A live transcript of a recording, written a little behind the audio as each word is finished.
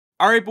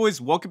Alright boys,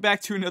 welcome back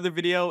to another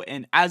video,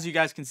 and as you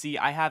guys can see,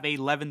 I have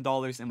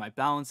 $11 in my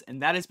balance, and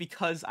that is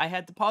because I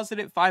had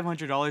deposited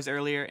 $500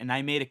 earlier, and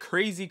I made a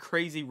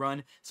crazy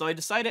run, so I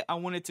decided I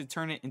wanted to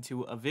turn it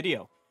into a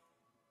video.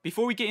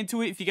 Before we get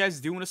into it, if you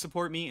guys do want to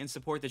support me and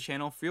support the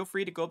channel, feel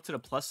free to go up to the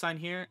plus sign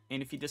here,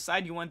 and if you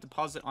decide you want to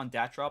deposit on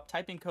DatDrop,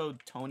 type in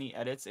code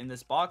tonyeditss in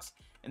this box,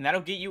 and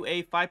that'll get you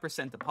a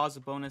 5%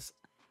 deposit bonus,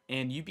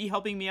 and you'd be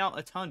helping me out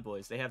a ton,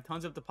 boys. They have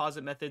tons of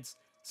deposit methods.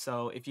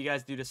 So if you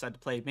guys do decide to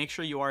play, make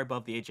sure you are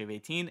above the age of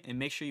 18 and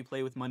make sure you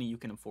play with money you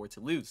can afford to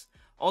lose.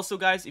 Also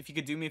guys, if you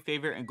could do me a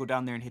favor and go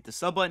down there and hit the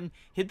sub button,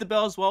 hit the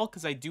bell as well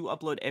because I do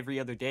upload every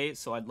other day,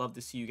 so I'd love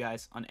to see you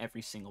guys on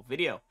every single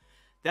video.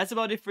 That's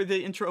about it for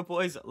the intro,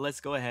 boys. Let's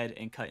go ahead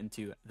and cut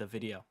into the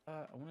video.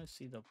 I want to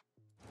see the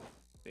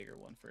bigger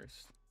one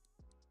first.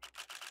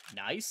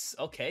 Nice.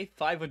 Okay,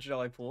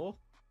 $500 pool.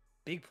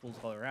 Big pools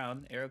all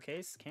around. Arrow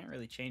case. Can't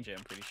really change it,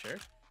 I'm pretty sure.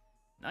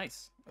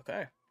 Nice.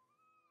 Okay.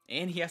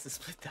 And he has to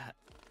split that.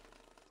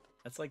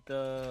 That's like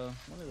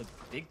one of the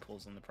big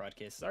pulls on the prod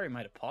case. Sorry,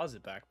 might have paused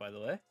it back, by the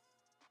way.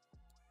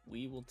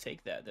 We will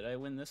take that. Did I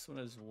win this one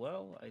as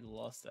well? I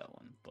lost that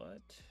one,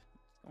 but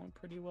it's going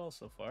pretty well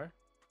so far.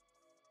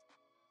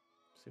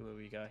 See what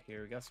we got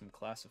here. We got some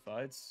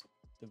classifieds.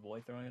 The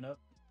boy throwing it up.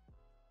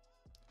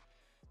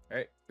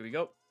 Alright, here we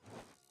go.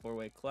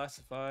 4-way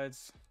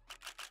classifieds.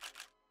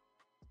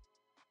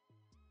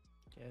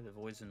 Yeah, the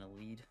boy's in the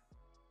lead.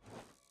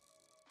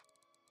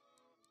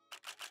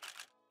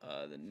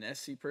 The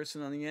Nessie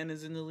person on the end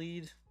is in the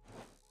lead.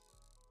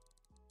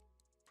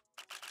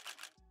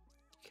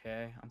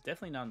 Okay, I'm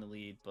definitely not in the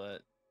lead,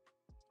 but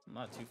I'm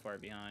not too far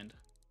behind.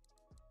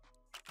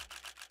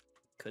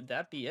 Could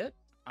that be it?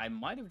 I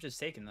might have just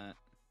taken that.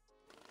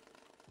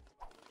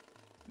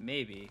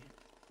 Maybe.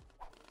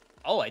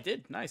 Oh, I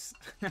did. Nice.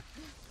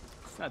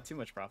 It's not too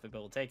much profit, but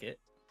we'll take it.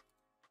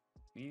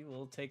 We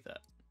will take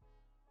that.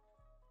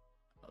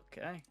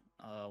 Okay.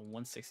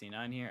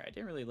 169 here. I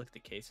didn't really look at the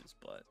cases,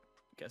 but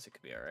guess it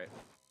could be alright.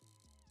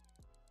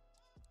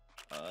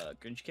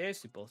 Grinch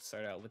case, we both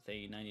start out with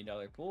a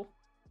 $90 pool.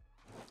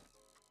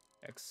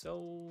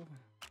 XO,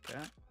 okay,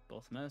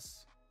 both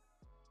miss.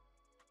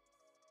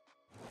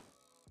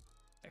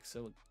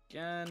 XO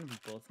again,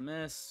 we both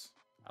miss.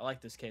 I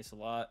like this case a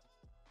lot.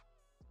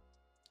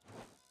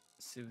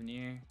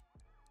 Souvenir.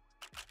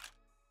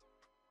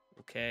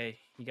 Okay,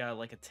 he got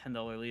like a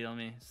 $10 lead on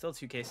me. Still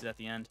 2 cases at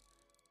the end.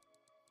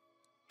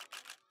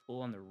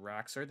 Pool on the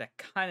Rockstar, that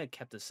kind of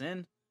kept us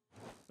in.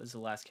 This is the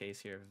last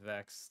case here,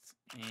 Vexed,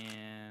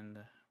 and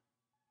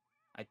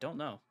I don't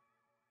know.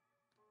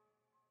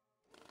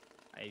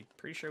 I'm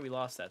pretty sure we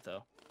lost that,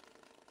 though.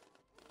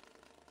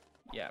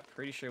 Yeah,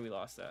 pretty sure we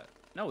lost that.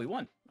 No, we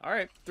won. All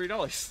right,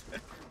 $3.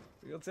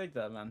 We'll take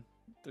that, man.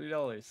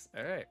 $3.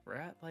 All right, we're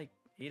at like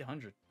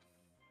 800.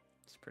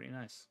 It's pretty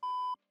nice.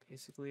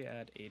 Basically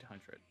at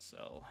 800,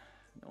 so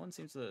no one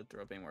seems to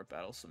throw up any more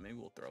battles, so maybe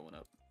we'll throw one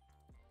up.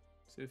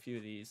 Let's do a few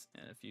of these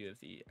and a few of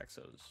the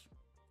Exos.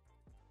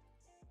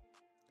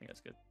 I think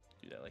that's good.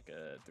 Do that like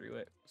a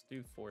 3-way. Let's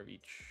do 4 of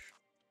each.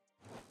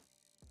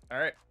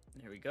 Alright,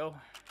 here we go.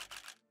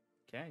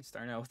 Okay,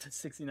 starting out with a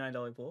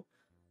 $69 pool.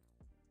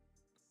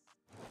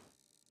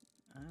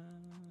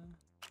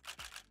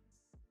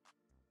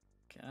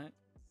 Okay.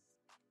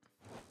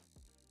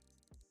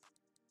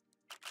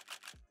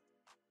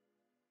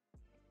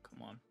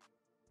 Come on.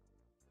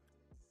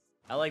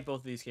 I like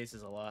both of these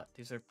cases a lot.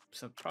 These are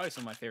probably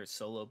some of my favorite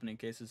solo opening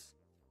cases.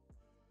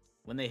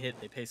 When they hit,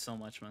 they pay so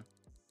much, man.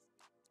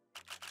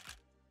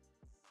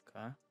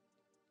 Okay.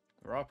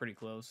 We're all pretty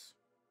close.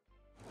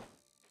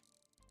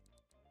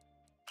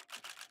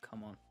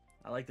 Come on.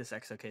 I like this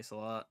EXO case a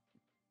lot.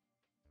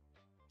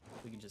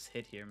 We can just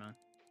hit here, man.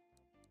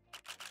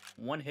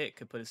 One hit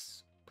could put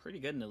us pretty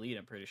good in the lead,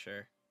 I'm pretty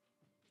sure.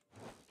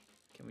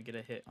 Can we get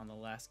a hit on the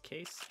last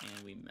case?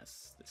 And we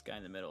miss. This guy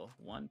in the middle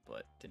won,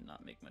 but did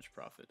not make much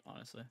profit,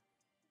 honestly.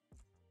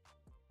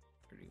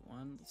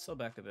 31. Let's sell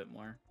back a bit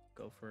more.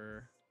 Go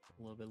for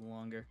a little bit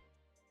longer.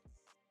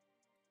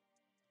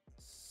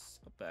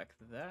 Sell back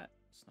that.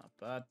 It's not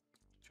bad.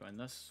 Join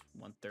this.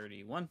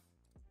 131.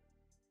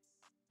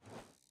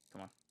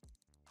 Come on.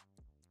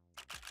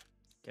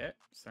 Okay.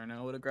 Starting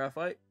out with a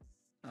graphite.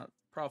 Not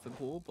profit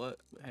pool, but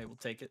hey, we'll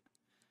take it.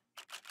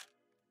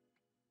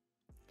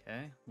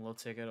 Okay. Low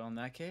ticket on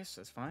that case.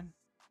 That's fine.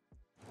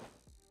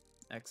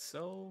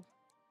 XO.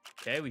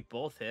 Okay, we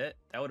both hit.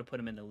 That would have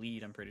put him in the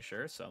lead, I'm pretty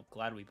sure. So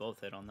glad we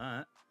both hit on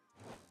that.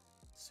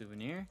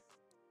 Souvenir.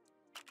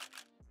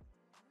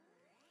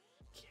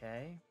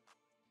 Okay.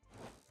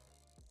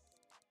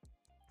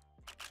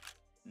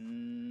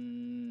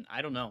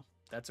 I don't know.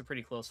 That's a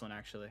pretty close one,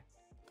 actually.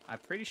 I'm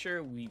pretty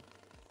sure we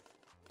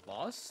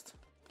lost.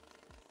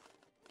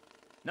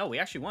 No, we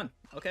actually won.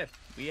 Okay,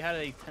 we had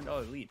a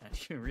 $10 lead. I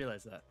didn't even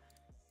realize that.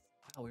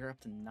 Wow, we were up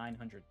to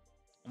 900.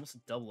 Almost a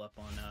double up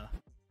on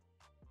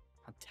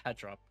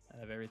DatDrop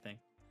out of everything.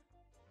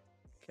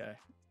 Okay.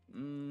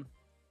 Maybe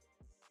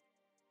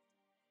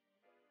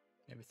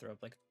throw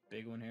up like a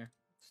big one here.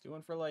 Let's do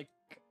one for like,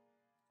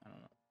 I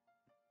don't know.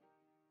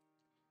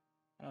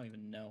 I don't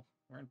even know.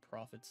 We're in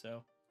profit,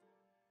 so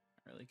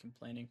not really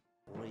complaining.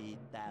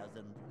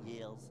 3,000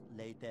 years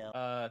later.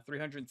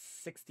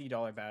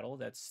 $360 battle.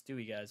 That's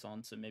Stewie guys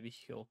on, so maybe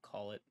he'll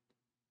call it.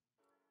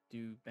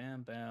 Do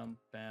bam, bam,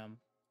 bam,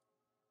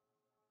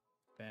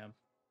 bam.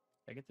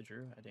 Did I get the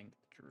Drew? I didn't get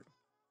the Drew.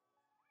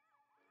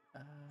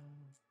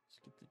 Let's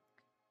get the.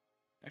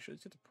 Actually,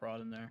 let's get the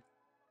prod in there.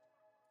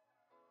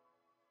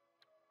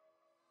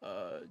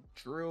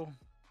 Drew.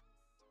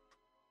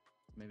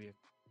 Maybe a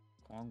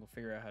Kwong. We'll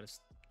figure out how to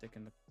stick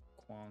in the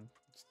Kwong.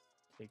 Let's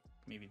take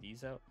maybe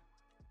these out.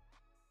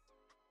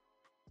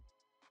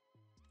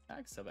 I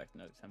can sell back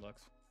another 10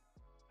 bucks.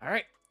 All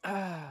right.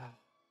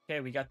 Okay,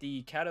 we got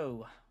the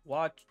Kato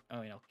watch.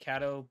 Oh, you know,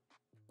 Kato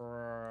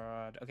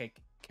prod. Okay,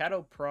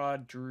 Kato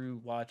prod,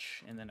 Drew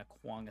watch, and then a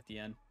Kwong at the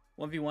end.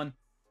 1v1.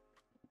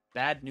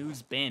 Bad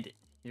News Bandit.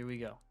 Here we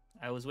go.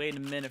 I was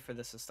waiting a minute for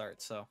this to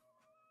start, so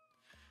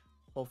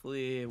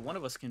hopefully one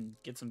of us can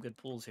get some good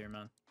pulls here,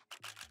 man.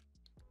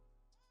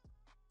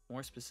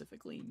 More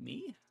specifically,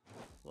 me?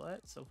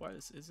 What? So far,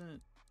 this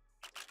isn't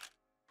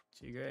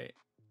too great.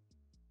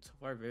 So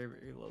far, very,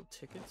 very low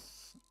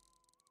tickets.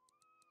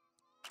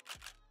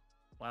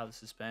 Wow,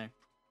 this is bang.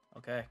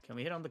 Okay, can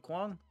we hit on the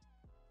Kwong?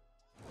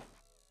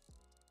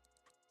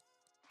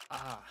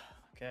 Ah,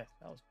 okay.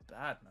 That was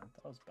bad, man.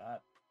 That was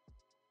bad.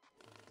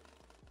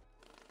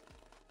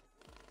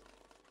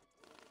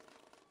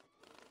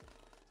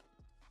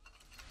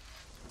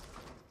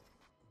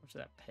 How much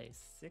did that pay?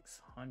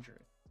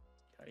 600.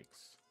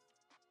 Yikes.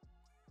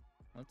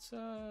 Let's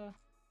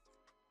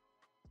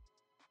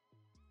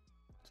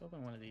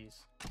open one of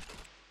these.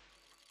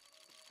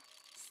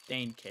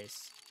 Stained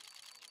case.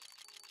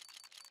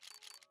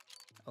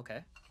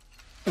 Okay.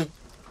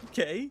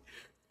 Okay.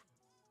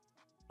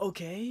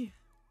 Okay.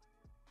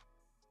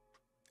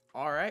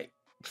 All right.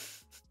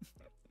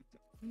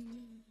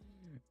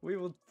 We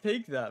will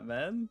take that,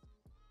 man.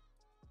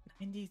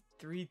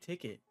 93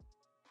 ticket.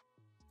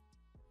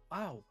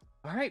 Wow.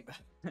 All right.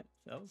 That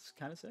was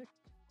kind of sick.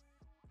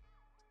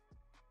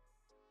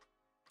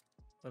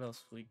 What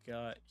else we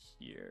got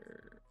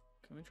here?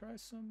 Can we try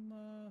some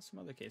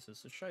other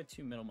cases? Let's try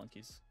 2 middle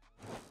monkeys.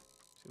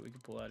 See what we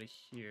can pull out of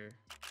here.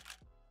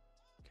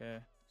 Okay,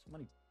 some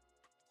money.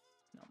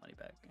 No money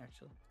back,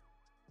 actually.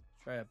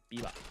 Let's try a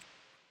bebop.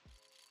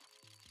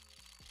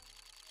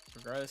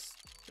 Regardless,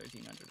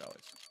 $1,300.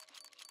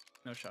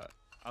 No shot.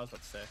 I was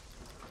about to say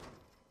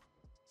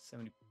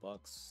 70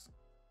 bucks.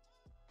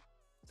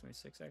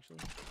 26 actually.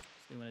 Let's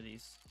do one of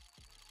these.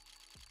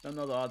 Don't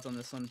know the odds on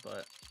this one,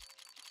 but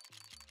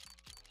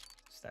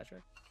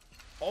StatTrak.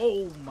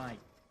 Oh my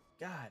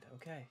god.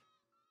 Okay.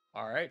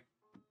 All right.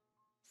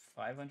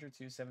 500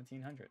 to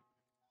 1,700.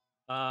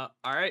 All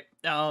right.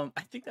 I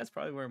think that's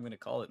probably where I'm gonna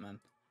call it, man.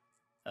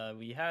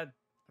 We had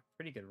a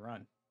pretty good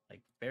run,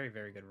 like very,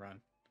 very good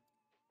run.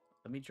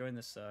 Let me join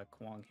this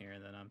Kwong here,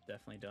 and then I'm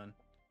definitely done.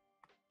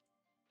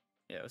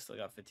 Yeah, we still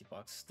got 50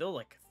 bucks. Still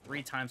like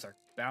 3 times our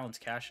balance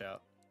cash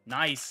out.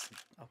 Nice.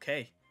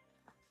 Okay.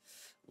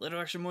 Little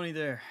extra money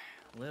there.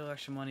 Little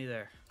extra money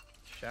there.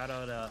 Shout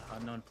out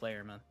unknown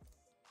player, man,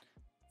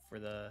 for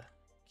the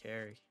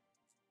carry.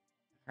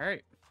 All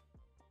right.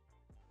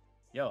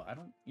 Yo, I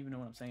don't even know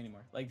what I'm saying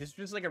anymore. Like, this is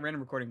just like a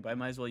random recording, but I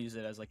might as well use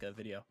it as like a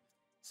video.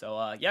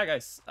 So, yeah,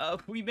 guys,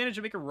 we managed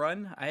to make a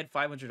run. I had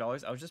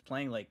 $500. I was just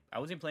playing, like, I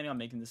wasn't planning on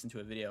making this into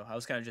a video. I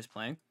was kind of just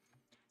playing.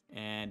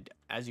 And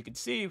as you can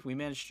see, we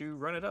managed to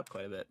run it up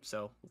quite a bit.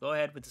 So, we'll go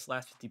ahead with this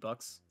last 50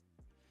 bucks.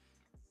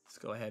 Let's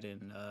go ahead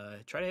and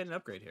try to hit an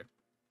upgrade here.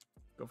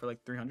 Go for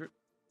like 300.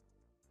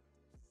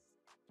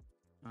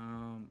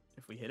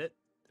 If we hit it,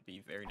 that'd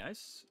be very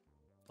nice.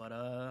 But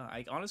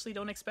I honestly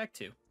don't expect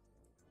to.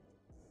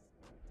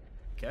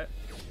 Okay.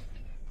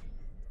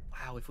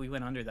 Wow, if we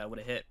went under, that would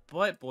have hit.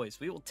 But boys,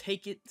 we will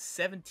take it.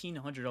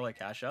 $1,700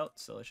 cash out.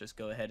 So let's just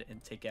go ahead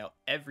and take out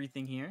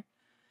everything here.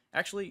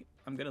 Actually,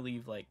 I'm gonna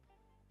leave like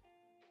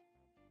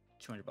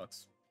 200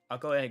 bucks. I'll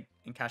go ahead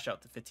and cash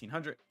out the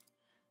 1,500.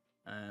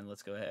 And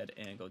let's go ahead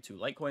and go to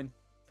Litecoin.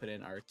 Put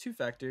in our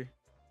 2-factor.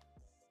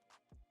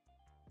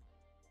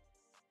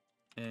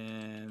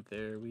 And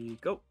there we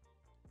go.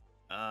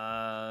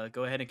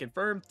 Go ahead and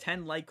confirm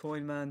 10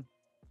 Litecoin, man.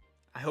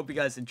 I hope you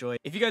guys enjoyed.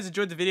 If you guys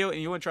enjoyed the video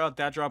and you want to try out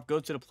DatDrop, go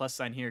to the plus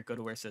sign here. Go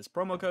to where it says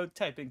promo code.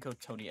 Type in code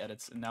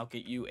tonyeditss, and that'll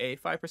get you a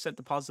 5%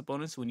 deposit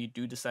bonus when you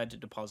do decide to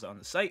deposit on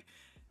the site.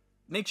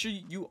 Make sure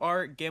you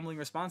are gambling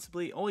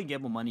responsibly. Only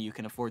gamble money you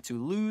can afford to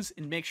lose,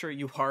 and make sure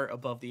you are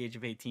above the age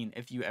of 18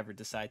 if you ever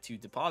decide to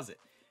deposit.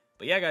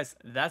 But yeah, guys,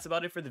 that's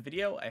about it for the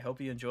video. I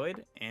hope you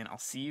enjoyed, and I'll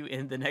see you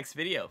in the next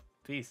video.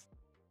 Peace.